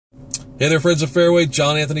Hey there, friends of Fairway.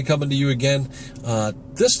 John Anthony coming to you again.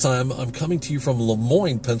 This time, I'm coming to you from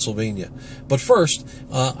Lemoyne, Pennsylvania. But first,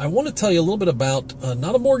 I want to tell you a little bit about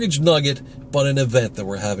not a mortgage nugget, but an event that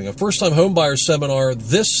we're having. A first-time homebuyer seminar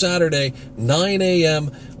this Saturday, 9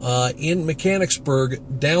 a.m. In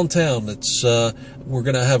Mechanicsburg, downtown. We're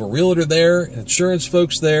going to have a realtor there, insurance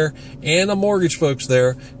folks there, and a mortgage folks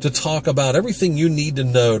there to talk about everything you need to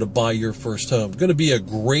know to buy your first home. It's going to be a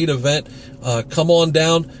great event. Come on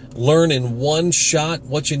down, learn in one shot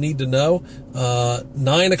what you need to know.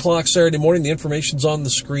 9 o'clock Saturday morning. The information's on the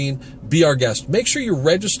screen. Be our guest. Make sure you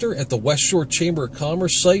register at the West Shore Chamber of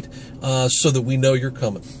Commerce site so that we know you're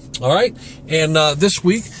coming. All right. And this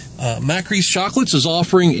week, Macrease Chocolates is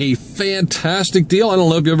offering a fantastic deal. I don't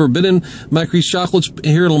know if you've ever been in Macrease Chocolates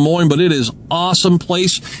here in Lemoyne, but it is an awesome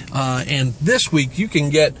place. And this week, you can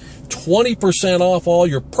get 20% off all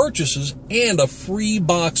your purchases and a free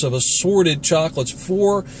box of assorted chocolates,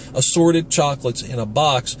 4 assorted chocolates in a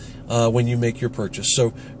box when you make your purchase.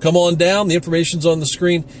 So come on down. The information's on the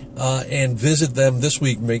screen and visit them this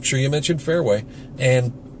week. Make sure you mention Fairway.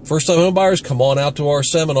 And first-time home buyers, come on out to our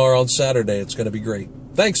seminar on Saturday. It's going to be great.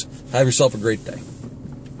 Thanks. Have yourself a great day.